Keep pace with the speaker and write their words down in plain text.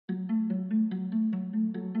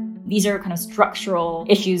These are kind of structural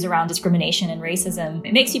issues around discrimination and racism.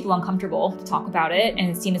 It makes people uncomfortable to talk about it, and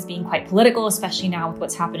it's seen as being quite political, especially now with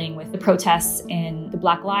what's happening with the protests and the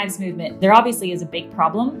Black Lives Movement. There obviously is a big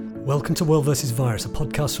problem. Welcome to World vs. Virus, a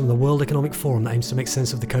podcast from the World Economic Forum that aims to make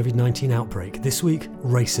sense of the COVID-19 outbreak. This week,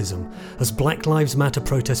 racism. As Black Lives Matter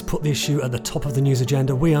protests put the issue at the top of the news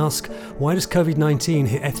agenda, we ask, why does COVID-19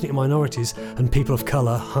 hit ethnic minorities and people of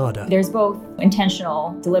colour harder? There's both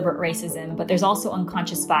intentional, deliberate racism, but there's also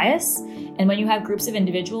unconscious bias. And when you have groups of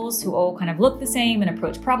individuals who all kind of look the same and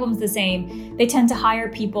approach problems the same, they tend to hire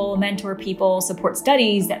people, mentor people, support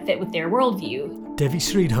studies that fit with their worldview. Devi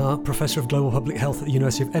Sridhar, Professor of Global Public Health at the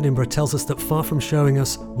University of Edinburgh, tells us that far from showing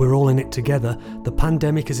us we're all in it together, the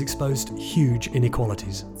pandemic has exposed huge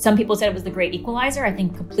inequalities. Some people said it was the great equalizer. I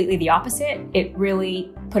think completely the opposite. It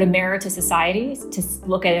really put a mirror to society to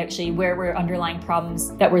look at actually where were underlying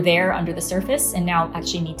problems that were there under the surface and now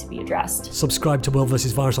actually need to be addressed. Subscribe to World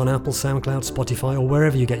vs. Virus on Apple, SoundCloud, Spotify, or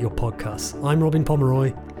wherever you get your podcasts. I'm Robin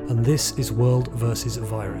Pomeroy, and this is World vs.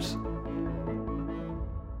 Virus.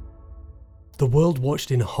 The world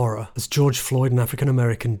watched in horror as George Floyd, an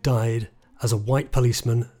African-American, died as a white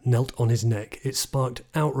policeman knelt on his neck. It sparked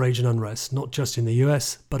outrage and unrest, not just in the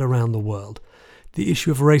US, but around the world. The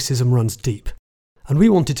issue of racism runs deep, and we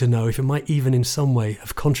wanted to know if it might even in some way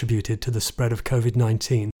have contributed to the spread of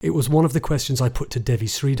COVID-19. It was one of the questions I put to Devi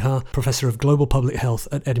Sridhar, Professor of Global Public Health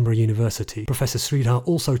at Edinburgh University. Professor Sridhar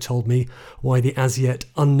also told me why the as yet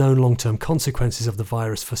unknown long-term consequences of the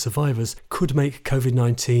virus for survivors could make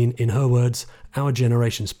COVID-19, in her words, our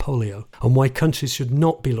generation's polio, and why countries should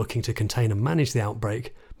not be looking to contain and manage the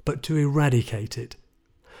outbreak, but to eradicate it.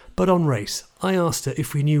 But on race, I asked her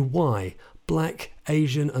if we knew why Black,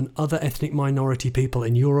 Asian and other ethnic minority people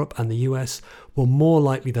in Europe and the US were more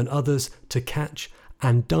likely than others to catch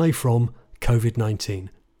and die from COVID-19.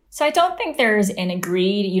 So I don't think there's an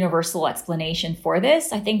agreed universal explanation for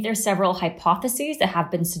this. I think there's several hypotheses that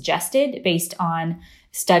have been suggested based on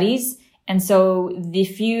studies. And so the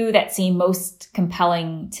few that seem most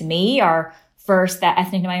compelling to me are, first, that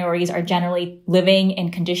ethnic minorities are generally living in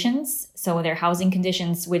conditions, so their housing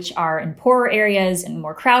conditions, which are in poorer areas and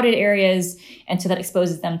more crowded areas, and so that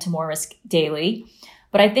exposes them to more risk daily.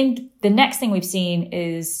 But I think the next thing we've seen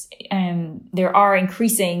is there are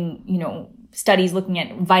increasing, studies looking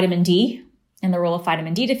at vitamin D and the role of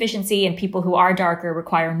vitamin D deficiency, and people who are darker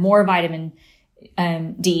require more vitamin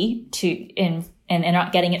D and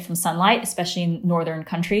not getting it from sunlight, especially in northern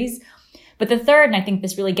countries. But the third, and I think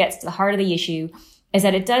this really gets to the heart of the issue, is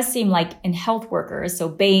that it does seem like in health workers, so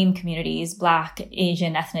BAME communities, Black,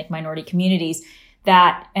 Asian, ethnic minority communities,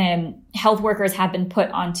 that health workers have been put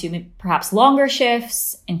onto perhaps longer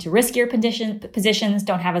shifts, into riskier positions,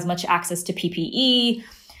 don't have as much access to PPE.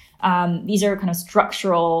 These are kind of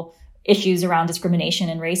structural issues around discrimination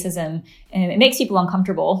and racism. And it makes people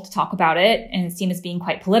uncomfortable to talk about it. And it's seen as being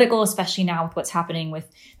quite political, especially now with what's happening with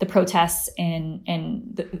the protests and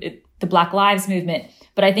the Black Lives Movement.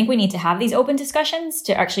 But I think we need to have these open discussions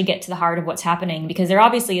to actually get to the heart of what's happening, because there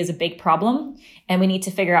obviously is a big problem and we need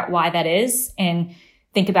to figure out why that is and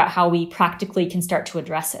think about how we practically can start to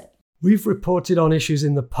address it. We've reported on issues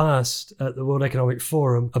in the past at the World Economic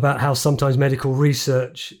Forum about how sometimes medical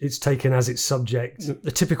research is taken as its subject,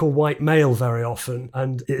 the typical white male very often,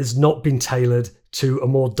 and it has not been tailored to a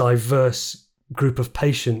more diverse group of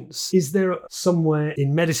patients. Is there somewhere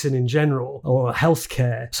in medicine in general or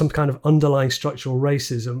healthcare some kind of underlying structural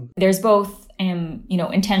racism? There's both,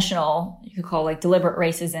 intentional, you could call deliberate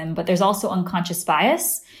racism, but there's also unconscious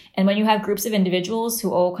bias. And when you have groups of individuals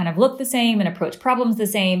who all kind of look the same and approach problems the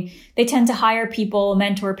same, they tend to hire people,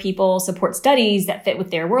 mentor people, support studies that fit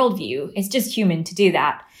with their worldview. It's just human to do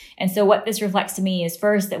that. And so what this reflects to me is,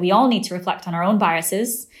 first, that we all need to reflect on our own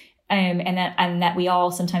biases. And that we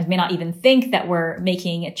all sometimes may not even think that we're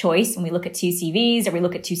making a choice when we look at two CVs or we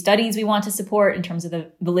look at two studies we want to support in terms of the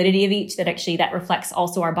validity of each, that reflects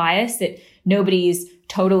also our bias, that nobody's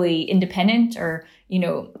totally independent or,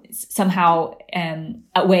 somehow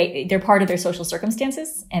they're part of their social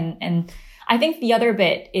circumstances. And I think the other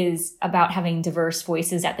bit is about having diverse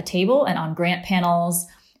voices at the table and on grant panels,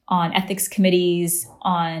 on ethics committees,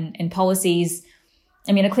 in policies.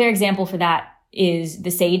 I mean, a clear example for that is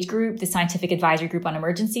the SAGE group, the Scientific Advisory Group on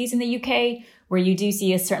Emergencies in the UK, where you do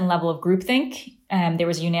see a certain level of groupthink. There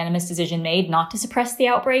was a unanimous decision made not to suppress the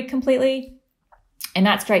outbreak completely. And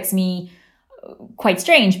that strikes me quite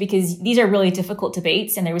strange, because these are really difficult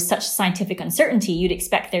debates and there was such scientific uncertainty. You'd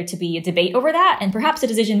expect there to be a debate over that and perhaps a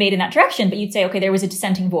decision made in that direction, but you'd say, okay, there was a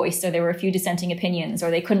dissenting voice, or there were a few dissenting opinions,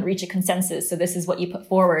 or they couldn't reach a consensus, so this is what you put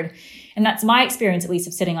forward. And that's my experience, at least,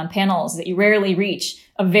 of sitting on panels, that you rarely reach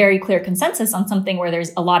a very clear consensus on something where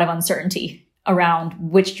there's a lot of uncertainty around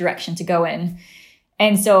which direction to go in.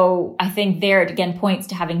 And so I think there, it again points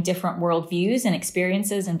to having different worldviews and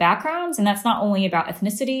experiences and backgrounds. And that's not only about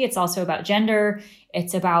ethnicity, it's also about gender,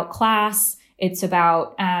 it's about class, it's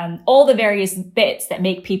about all the various bits that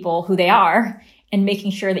make people who they are, and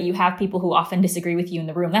making sure that you have people who often disagree with you in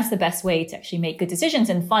the room. That's the best way to actually make good decisions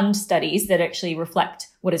and fund studies that actually reflect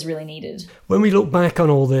what is really needed. When we look back on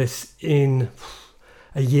all this in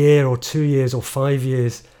a year or 2 years or 5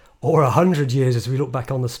 years, or 100 years as we look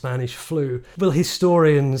back on the Spanish flu, will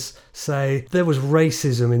historians say there was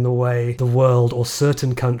racism in the way the world or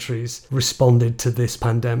certain countries responded to this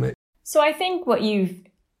pandemic? So I think what you've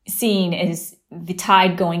seen is the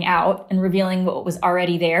tide going out and revealing what was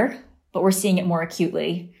already there, but we're seeing it more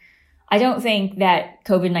acutely. I don't think that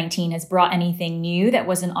COVID-19 has brought anything new that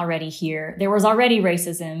wasn't already here. There was already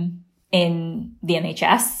racism in the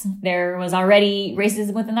NHS. There was already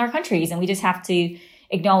racism within our countries, and we just have to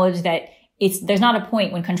acknowledge that there's not a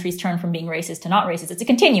point when countries turn from being racist to not racist. It's a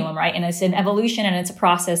continuum, right? And it's an evolution, and it's a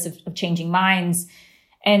process of changing minds.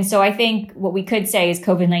 And so I think what we could say is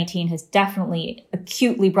COVID-19 has definitely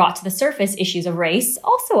acutely brought to the surface issues of race,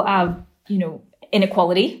 also of,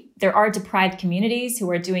 inequality. There are deprived communities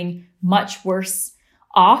who are doing much worse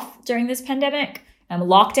off during this pandemic.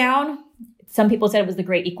 Lockdown, some people said it was the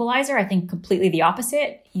great equalizer. I think completely the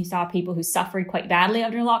opposite. You saw people who suffered quite badly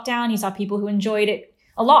under lockdown. You saw people who enjoyed it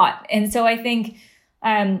a lot. And so I think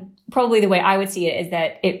probably the way I would see it is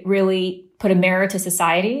that it really put a mirror to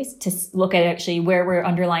societies to look at actually where were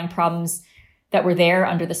underlying problems that were there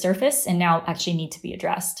under the surface and now actually need to be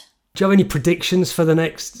addressed. Do you have any predictions for the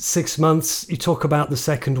next 6 months? You talk about the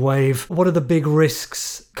second wave. What are the big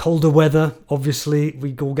risks? Colder weather, obviously.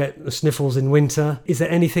 We all get the sniffles in winter. Is there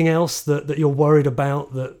anything else that you're worried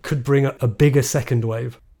about that could bring a bigger second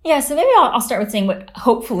wave? Yeah, so maybe I'll start with saying what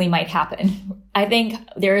hopefully might happen. I think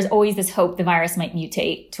there is always this hope the virus might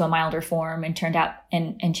mutate to a milder form and turn out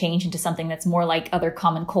and change into something that's more like other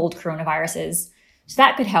common cold coronaviruses. So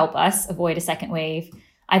that could help us avoid a second wave.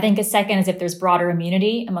 I think a second is if there's broader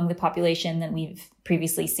immunity among the population than we've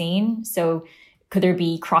previously seen. So could there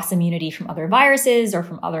be cross immunity from other viruses or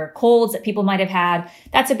from other colds that people might have had?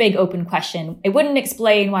 That's a big open question. It wouldn't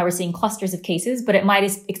explain why we're seeing clusters of cases, but it might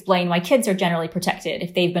explain why kids are generally protected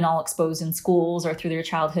if they've been all exposed in schools or through their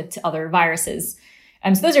childhood to other viruses.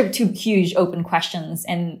 So those are two huge open questions,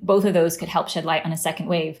 and both of those could help shed light on a second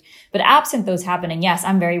wave. But absent those happening, yes,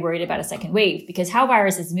 I'm very worried about a second wave, because how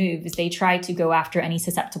viruses move is they try to go after any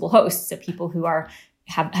susceptible hosts, so people who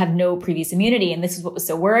have no previous immunity. And this is what was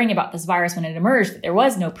so worrying about this virus when it emerged, that there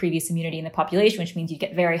was no previous immunity in the population, which means you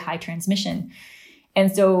get very high transmission.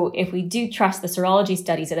 And so if we do trust the serology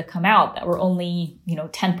studies that have come out, that we're only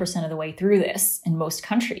 10% of the way through this in most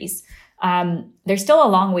countries, there's still a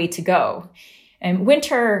long way to go. And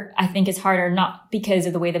winter, I think, is harder, not because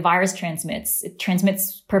of the way the virus transmits. It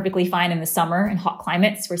transmits perfectly fine in the summer and hot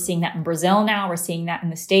climates. We're seeing that in Brazil now. We're seeing that in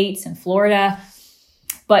the States and Florida.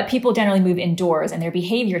 But people generally move indoors and their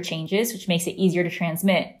behavior changes, which makes it easier to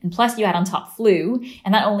transmit. And plus you add on top flu,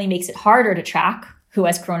 and that only makes it harder to track who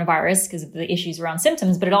has coronavirus because of the issues around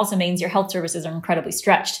symptoms, but it also means your health services are incredibly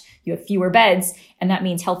stretched. You have fewer beds, and that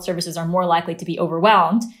means health services are more likely to be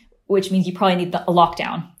overwhelmed, which means you probably need a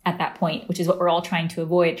lockdown at that point, which is what we're all trying to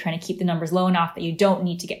avoid, trying to keep the numbers low enough that you don't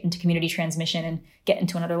need to get into community transmission and get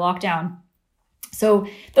into another lockdown. So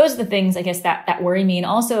those are the things, I guess, that worry me. And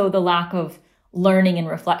also the lack of learning and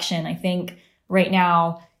reflection. I think right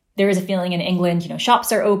now there is a feeling in England,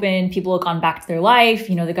 shops are open, people have gone back to their life.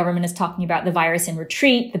 The government is talking about the virus in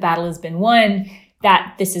retreat, the battle has been won,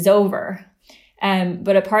 that this is over.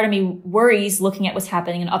 But a part of me worries looking at what's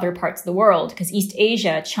happening in other parts of the world, because East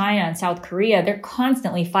Asia, China, and South Korea, they're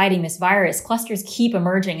constantly fighting this virus. Clusters keep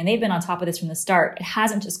emerging, and they've been on top of this from the start. It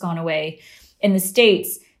hasn't just gone away. In the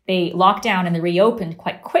States, they locked down and they reopened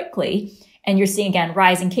quite quickly. And you're seeing, again,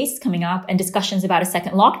 rising cases coming up and discussions about a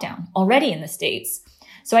second lockdown already in the States.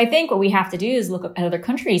 So I think what we have to do is look at other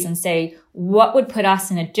countries and say, what would put us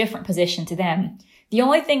in a different position to them? The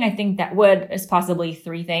only thing I think that would is possibly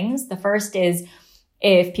three things. The first is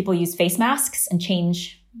if people use face masks and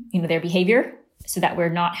change, their behavior so that we're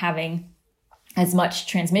not having as much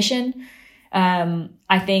transmission.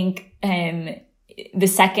 I think the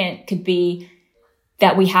second could be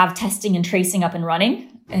that we have testing and tracing up and running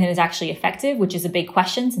and it is actually effective, which is a big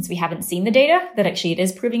question since we haven't seen the data that actually it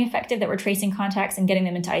is proving effective, that we're tracing contacts and getting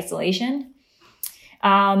them into isolation.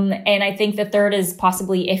 And I think the third is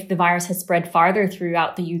possibly if the virus has spread farther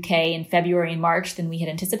throughout the UK in February and March than we had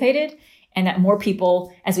anticipated, and that more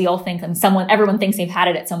people, as we all think, and everyone thinks they've had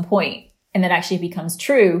it at some point, and that actually becomes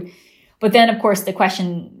true, But then, of course, the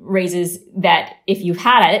question raises that if you've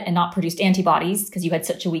had it and not produced antibodies because you had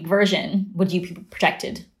such a weak version, would you be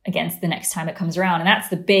protected against the next time it comes around? And that's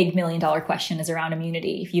the big $1 million question, is around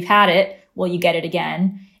immunity. If you've had it, will you get it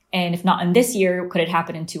again? And if not in this year, could it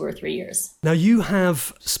happen in 2 or 3 years? Now, you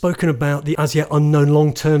have spoken about the as yet unknown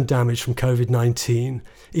long-term damage from COVID-19,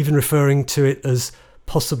 even referring to it as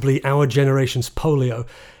possibly our generation's polio.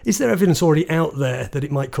 Is there evidence already out there that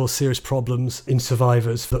it might cause serious problems in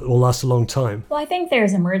survivors that will last a long time? Well, I think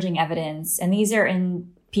there's emerging evidence, and these are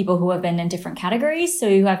in people who have been in different categories. So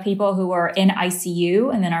you have people who are in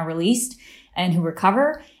ICU and then are released and who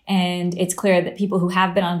recover. And it's clear that people who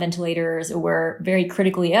have been on ventilators or were very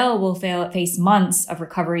critically ill will face months of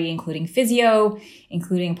recovery, including physio,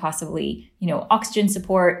 including possibly, oxygen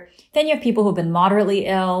support. Then you have people who've been moderately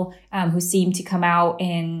ill, who seem to come out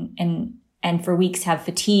and for weeks have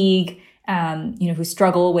fatigue, who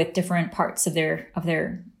struggle with different parts of their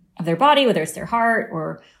body, whether it's their heart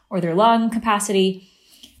or their lung capacity.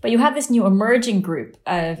 But you have this new emerging group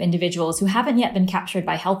of individuals who haven't yet been captured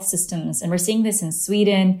by health systems. And we're seeing this in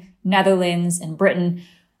Sweden, Netherlands, and Britain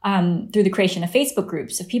through the creation of Facebook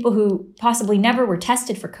groups of people who possibly never were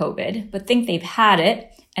tested for COVID, but think they've had it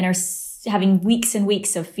and are having weeks and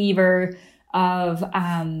weeks of fever, of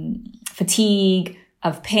fatigue,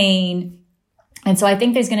 of pain. And so I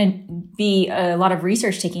think there's going to be a lot of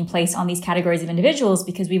research taking place on these categories of individuals,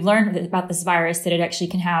 because we've learned about this virus that it actually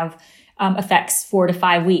can have effects 4 to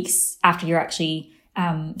 5 weeks after you're actually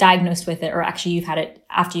diagnosed with it, or actually you've had it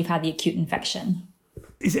after you've had the acute infection.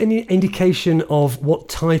 Is there any indication of what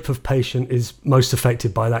type of patient is most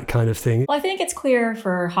affected by that kind of thing? Well, I think it's clear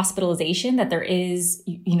for hospitalization that there is,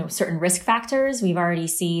 certain risk factors. We've already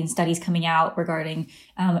seen studies coming out regarding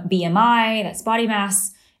BMI, that's body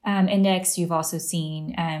mass index. You've also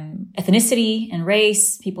seen ethnicity and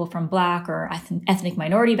race, people from Black or ethnic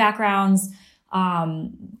minority backgrounds,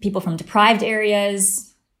 people from deprived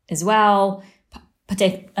areas as well,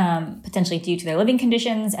 potentially due to their living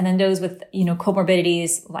conditions, and then those with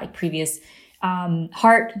comorbidities like previous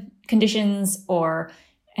heart conditions or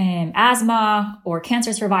asthma or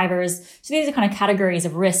cancer survivors. So these are kind of categories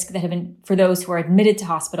of risk that have been for those who are admitted to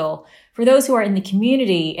hospital. For those who are in the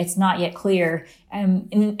community, it's not yet clear.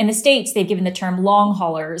 In the States, they've given the term long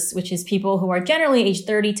haulers, which is people who are generally age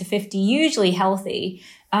 30 to 50, usually healthy,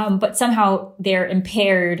 but somehow they're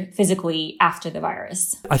impaired physically after the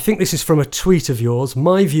virus. I think this is from a tweet of yours.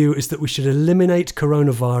 My view is that we should eliminate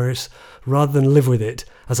coronavirus rather than live with it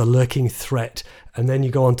as a lurking threat. And then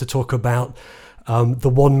you go on to talk about the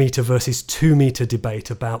 1 meter versus 2 meter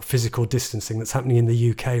debate about physical distancing that's happening in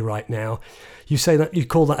the UK right now. You say that you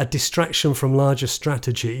call that a distraction from larger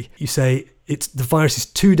strategy. You say the virus is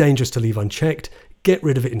too dangerous to leave unchecked. Get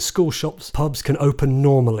rid of it in school shops. Pubs can open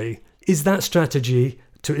normally. Is that strategy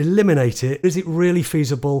to eliminate it? Is it really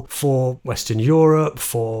feasible for Western Europe,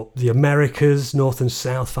 for the Americas, North and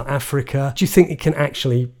South, for Africa? Do you think it can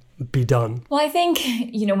actually be done? Well, I think,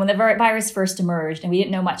 when the virus first emerged and we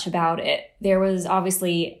didn't know much about it, there was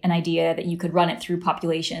obviously an idea that you could run it through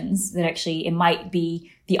populations, that actually it might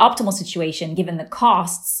be the optimal situation given the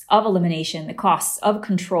costs of elimination, the costs of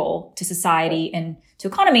control to society and to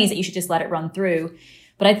economies, that you should just let it run through.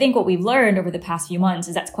 But I think what we've learned over the past few months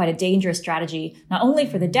is that's quite a dangerous strategy, not only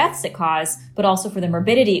for the deaths it causes, but also for the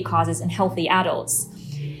morbidity it causes in healthy adults.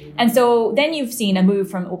 And so then you've seen a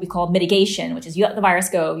move from what we call mitigation, which is you let the virus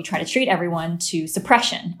go, you try to treat everyone, to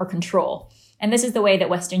suppression or control. And this is the way that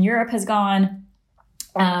Western Europe has gone,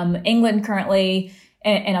 England currently,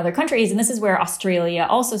 and other countries. And this is where Australia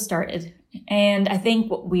also started. And I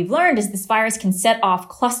think what we've learned is this virus can set off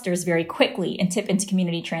clusters very quickly and tip into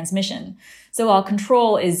community transmission. So while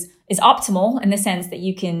control is optimal in the sense that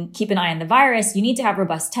you can keep an eye on the virus, you need to have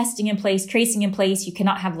robust testing in place, tracing in place. You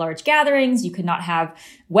cannot have large gatherings. You cannot have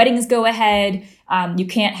weddings go ahead. You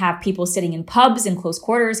can't have people sitting in pubs in close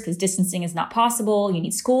quarters because distancing is not possible. You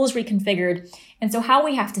need schools reconfigured. And so how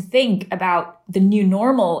we have to think about the new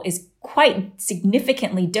normal is quite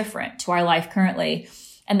significantly different to our life currently.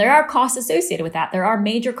 And there are costs associated with that. There are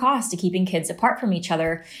major costs to keeping kids apart from each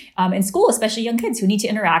other in school, especially young kids who need to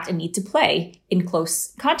interact and need to play in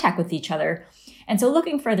close contact with each other. And so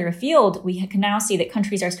looking further afield, we can now see that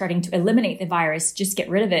countries are starting to eliminate the virus, just get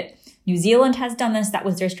rid of it. New Zealand has done this. That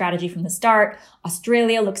was their strategy from the start.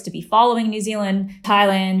 Australia looks to be following New Zealand.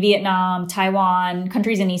 Thailand, Vietnam, Taiwan,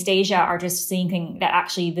 countries in East Asia are just seeing that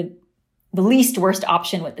actually the least worst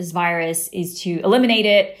option with this virus is to eliminate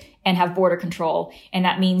it and have border control. And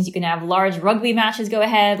that means you can have large rugby matches go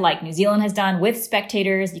ahead, like New Zealand has done, with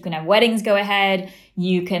spectators. You can have weddings go ahead.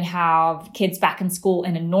 You can have kids back in school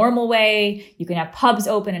in a normal way. You can have pubs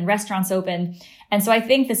open and restaurants open. And so I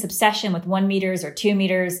think this obsession with 1 meters or 2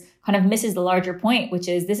 meters kind of misses the larger point, which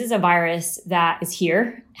is this is a virus that is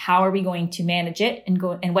here. How are we going to manage it?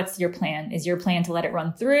 And what's your plan? Is your plan to let it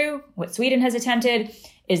run through what Sweden has attempted?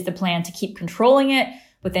 Is the plan to keep controlling it?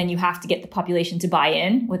 But then you have to get the population to buy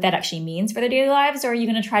in, what that actually means for their daily lives, or are you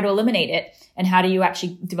going to try to eliminate it? And how do you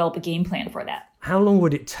actually develop a game plan for that? How long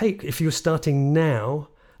would it take if you were starting now?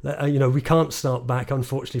 We can't start back,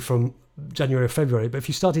 unfortunately, from January or February, but if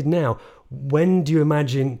you started now, when do you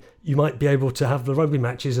imagine you might be able to have the rugby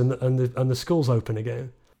matches and the schools open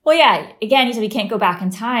again? Well, yeah, again, you said we can't go back in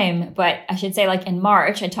time, but I should say, like, in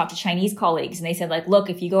March, I talked to Chinese colleagues and they said, like, look,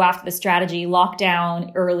 if you go after the strategy, lock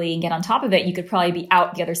down early and get on top of it, you could probably be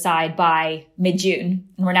out the other side by mid-June.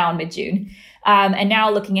 And we're now in mid-June. And now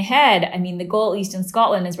looking ahead, I mean, the goal, at least in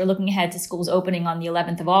Scotland, is we're looking ahead to schools opening on the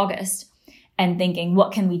 11th of August and thinking,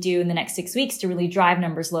 what can we do in the next 6 weeks to really drive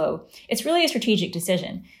numbers low? It's really a strategic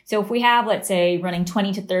decision. So if we have, let's say, running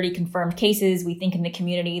 20 to 30 confirmed cases, we think in the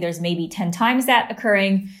community there's maybe 10 times that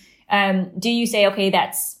occurring. Do you say, okay,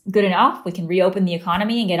 that's good enough, we can reopen the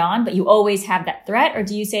economy and get on, but you always have that threat? Or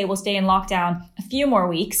do you say we'll stay in lockdown a few more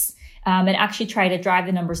weeks and actually try to drive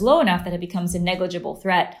the numbers low enough that it becomes a negligible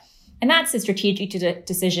threat? And that's a strategic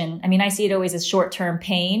decision. I mean, I see it always as short-term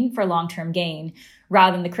pain for long-term gain,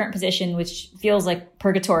 rather than the current position, which feels like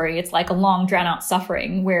purgatory. It's like a long, drawn-out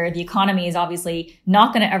suffering where the economy is obviously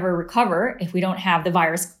not going to ever recover if we don't have the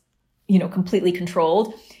virus, completely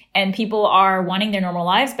controlled. And people are wanting their normal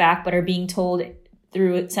lives back, but are being told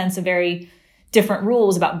through a sense of very different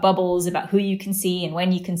rules about bubbles, about who you can see and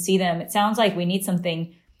when you can see them. It sounds like we need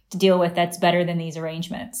something to deal with that's better than these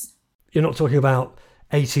arrangements. You're not talking about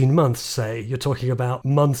 18 months, say. You're talking about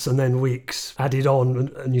months and then weeks added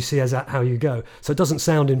on, and you see how you go. So it doesn't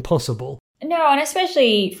sound impossible. No, and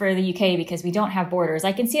especially for the UK, because we don't have borders.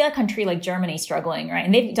 I can see a country like Germany struggling, right?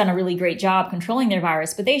 And they've done a really great job controlling their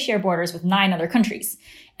virus, but they share borders with 9 other countries.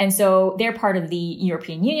 And so they're part of the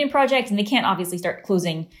European Union project, and they can't obviously start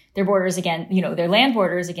closing their borders again, their land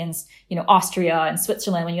borders against, Austria and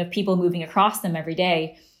Switzerland when you have people moving across them every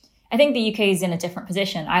day. I think the UK is in a different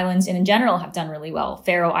position. Islands in general have done really well.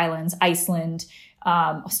 Faroe Islands, Iceland,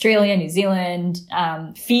 Australia, New Zealand,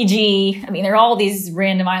 Fiji. I mean, there are all these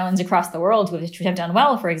random islands across the world which have done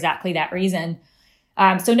well for exactly that reason.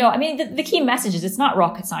 So no, I mean, the key message is it's not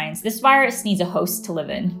rocket science. This virus needs a host to live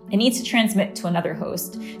in. It needs to transmit to another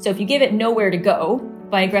host. So if you give it nowhere to go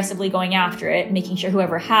by aggressively going after it, making sure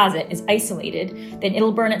whoever has it is isolated, then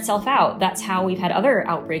it'll burn itself out. That's how we've had other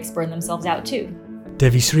outbreaks burn themselves out too.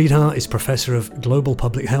 Devi Sridhar is Professor of Global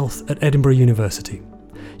Public Health at Edinburgh University.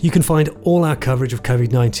 You can find all our coverage of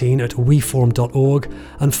COVID-19 at weforum.org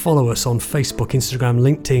and follow us on Facebook, Instagram,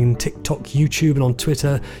 LinkedIn, TikTok, YouTube and on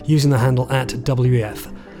Twitter using the handle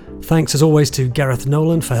 @WEF. Thanks as always to Gareth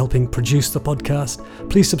Nolan for helping produce the podcast.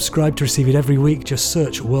 Please subscribe to receive it every week. Just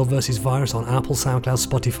search World vs. Virus on Apple, SoundCloud,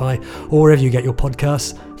 Spotify or wherever you get your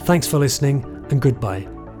podcasts. Thanks for listening and goodbye.